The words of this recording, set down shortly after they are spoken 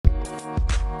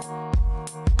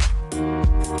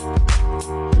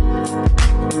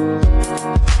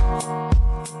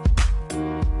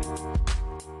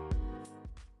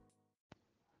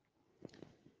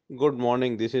Good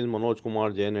morning. This is Manoj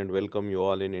Kumar Jain and welcome you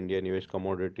all in IndiaNivesh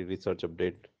Commodity Research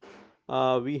Update.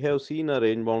 We have seen a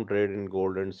range-bound trade in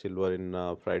gold and silver in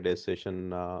Friday's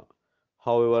session.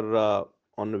 However,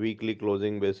 on a weekly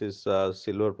closing basis,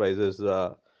 silver prices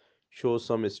show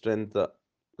some strength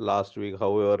last week.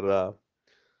 However,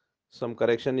 some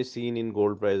correction is seen in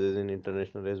gold prices in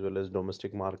international as well as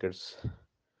domestic markets.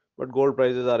 But gold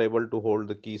prices are able to hold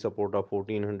the key support of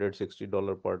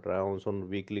 $1,460 per troy ounce on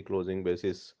weekly closing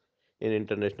basis in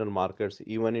international markets.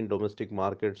 Even in domestic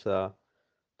markets,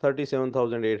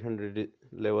 37,800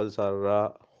 levels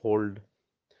are hold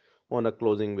on a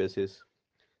closing basis.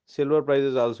 Silver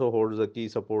prices also holds the key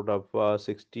support of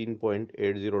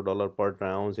 $16.80 per troy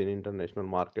ounce in international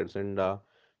markets, and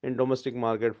in domestic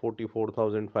market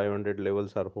 44,500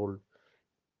 levels are hold.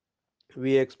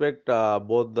 We expect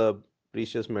both the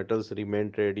precious metals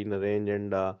remain trade in a range,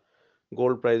 and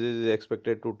gold prices is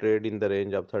expected to trade in the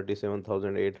range of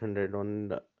 37,800 on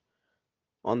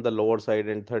the lower side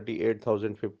and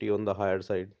 38,050 on the higher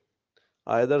side.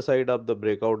 Either side of the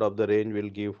breakout of the range will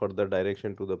give further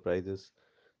direction to the prices.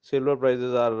 Silver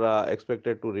prices are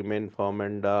expected to remain firm,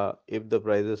 and if the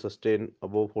prices sustain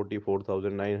above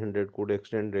 44,900, could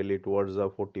extend rally towards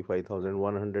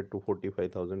 45,100 to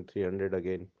 45,300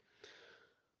 again.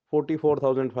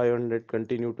 44,500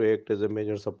 continue to act as a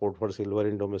major support for silver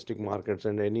in domestic markets,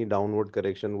 and any downward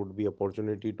correction would be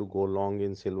opportunity to go long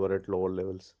in silver at lower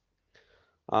levels.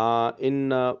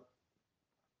 In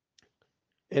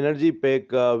energy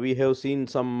pack, we have seen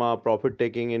some profit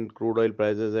taking in crude oil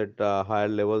prices at higher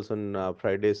levels on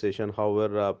Friday's session.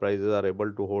 However, prices are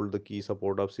able to hold the key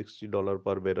support of $60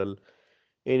 per barrel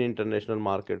in international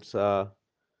markets.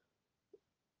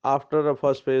 After the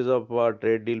first phase of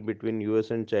trade deal between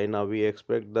US and China, we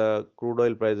expect the crude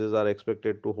oil prices are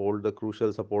expected to hold the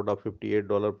crucial support of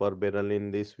 $58 per barrel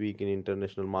in this week in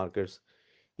international markets.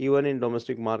 Even in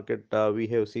domestic market, we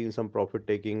have seen some profit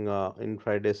taking in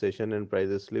Friday session and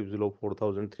prices slips below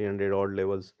 4,300 odd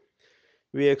levels.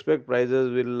 We expect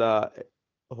prices will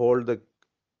hold the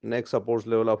next supports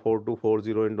level of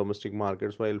 4240 in domestic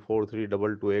markets, while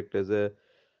 4322 act as a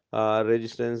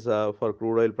resistance for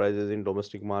crude oil prices in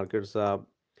domestic markets.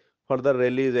 Further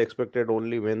rally is expected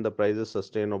only when the prices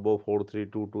sustain above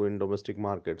 4322 in domestic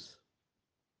markets.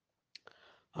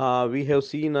 We have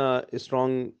seen a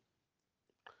strong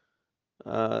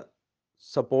uh,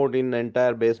 support in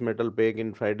entire base metal peg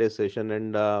in Friday's session,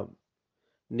 and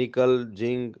nickel,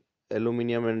 zinc,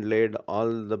 aluminum, and lead,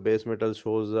 all the base metals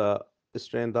shows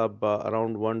strength of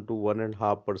around 1 to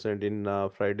 1.5% in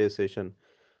Friday's session.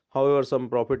 However, some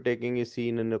profit taking is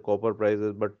seen in the copper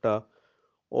prices, but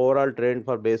overall trend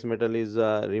for base metal is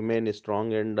remain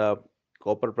strong, and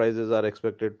copper prices are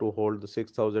expected to hold the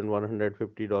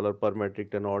 $6,150 per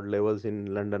metric ton odd levels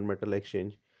in London Metal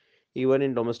Exchange. Even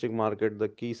in domestic market, the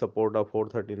key support of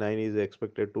 439 is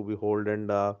expected to be hold, and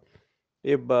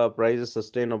if prices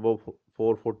sustain above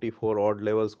 444 odd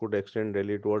levels, could extend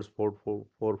rally towards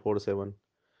 447.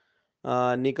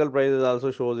 Nickel prices also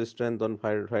shows strength on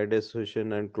Friday's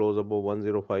session and close above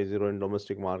 1050 in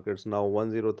domestic markets. Now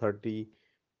 1030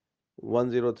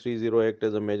 act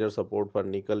as a major support for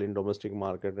nickel in domestic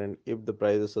market, and if the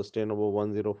prices sustain above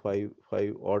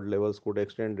 1055 odd levels, could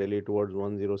extend rally towards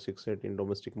 1068 in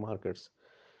domestic markets.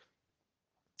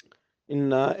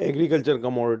 In agriculture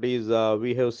commodities,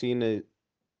 we have seen a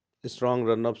strong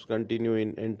run-ups continue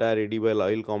in entire edible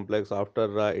oil complex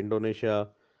after Indonesia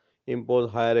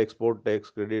imposed higher export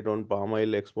tax credit on palm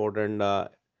oil export, and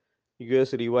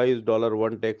US revised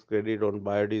 $1 tax credit on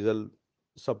biodiesel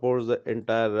supports the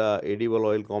entire edible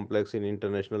oil complex in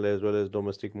international as well as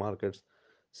domestic markets.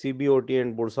 CBOT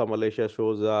and Bursa Malaysia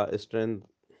shows strength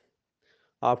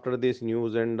after this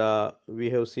news, and we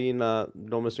have seen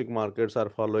domestic markets are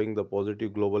following the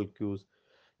positive global cues.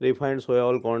 Refined soy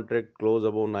oil contract close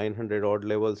above 900 odd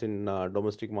levels in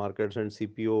domestic markets, and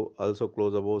CPO also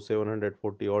close above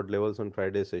 740 odd levels on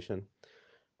Friday session.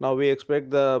 Now we expect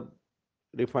the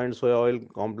refined soy oil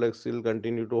complex will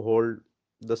continue to hold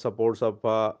the supports of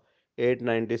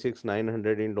 896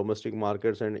 900 in domestic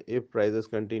markets, and if prices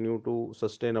continue to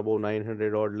sustain above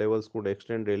 900 odd levels, could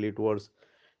extend really towards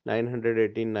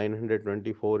 918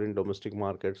 924 in domestic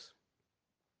markets.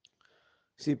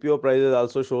 CPO prices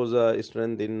also shows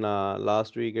strength in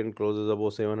last week and closes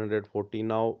above 740.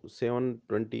 Now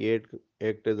 728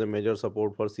 act as a major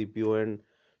support for CPO, and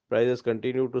prices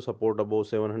continue to support above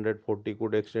 740,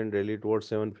 could extend rally towards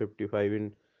 755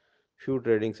 in few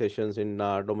trading sessions in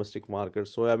domestic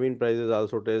markets. Soybean prices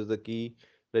also test the key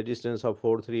resistance of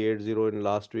 4380 in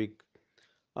last week.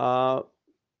 uh,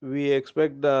 we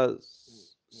expect the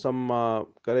some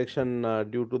correction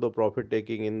due to the profit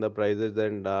taking in the prices,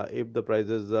 and if the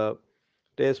prices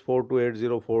test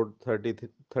 4280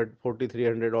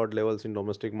 4300 odd levels in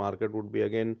domestic market, would be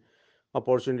again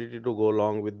opportunity to go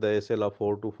along with the SL of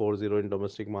 4240 in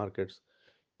domestic markets.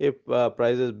 If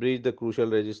prices breach the crucial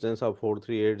resistance of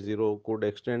 4380, could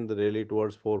extend the rally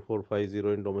towards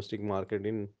 4450 in domestic market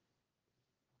in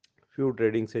few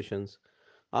trading sessions.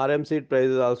 RMC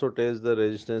prices also test the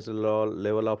resistance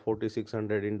level of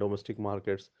 4600 in domestic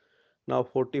markets. Now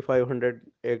 4500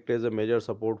 act as a major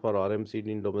support for RMC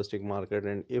in domestic market,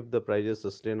 and if the prices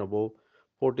sustain above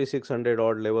 4600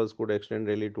 odd levels, could extend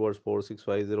rally towards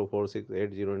 4650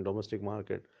 4680 in domestic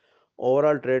market.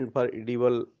 Overall trend for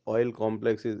edible oil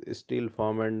complex is still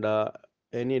firm, and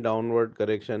any downward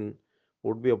correction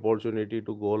would be opportunity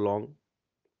to go long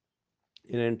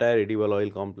in entire edible oil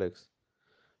complex.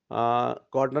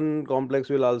 Cotton complex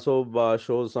will also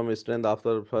show some strength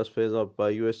after first phase of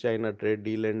US-China trade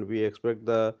deal, and we expect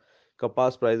the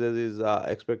kapas prices is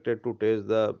expected to test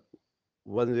the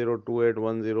 1028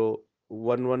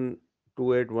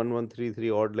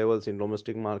 1133 odd levels in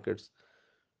domestic markets.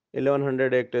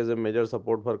 1100 act as a major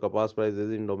support for kapas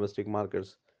prices in domestic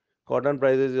markets. Cotton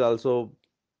prices is also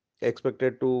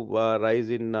expected to rise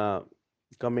in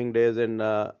coming days, and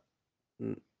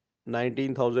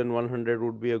 19,100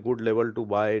 would be a good level to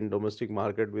buy in domestic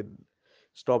market with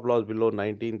stop loss below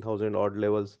 19,000 odd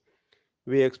levels.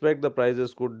 We expect the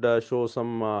prices could show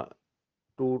some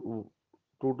 2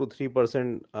 2 to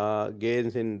 3%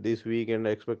 gains in this week, and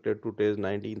expected to test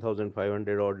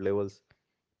 19,500 odd levels.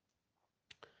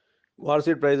 War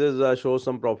seed prices show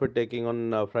some profit taking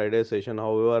on Friday session.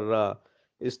 However,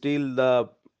 still the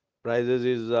prices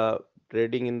is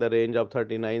trading in the range of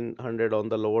 3,900 on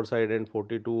the lower side and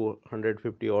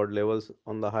 4,250 odd levels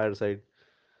on the higher side.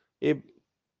 If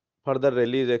further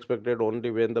rally is expected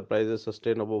only when the prices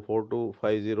sustain above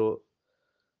 4250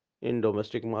 in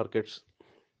domestic markets.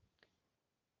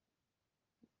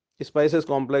 Spices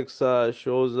complex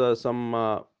shows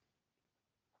some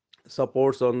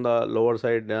supports on the lower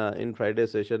side in Friday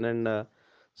session, and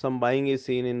some buying is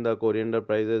seen in the coriander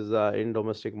prices in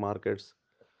domestic markets.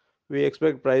 We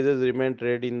expect prices remain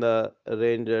trade in the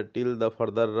range till the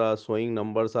further showing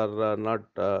numbers are not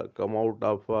come out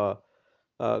of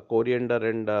coriander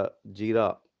and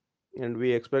jeera, and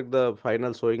we expect the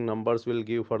final showing numbers will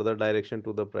give further direction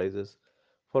to the prices.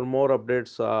 For more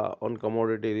updates on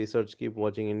commodity research, keep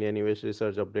watching IndiaNivesh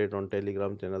Research Update on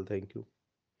Telegram channel. Thank you.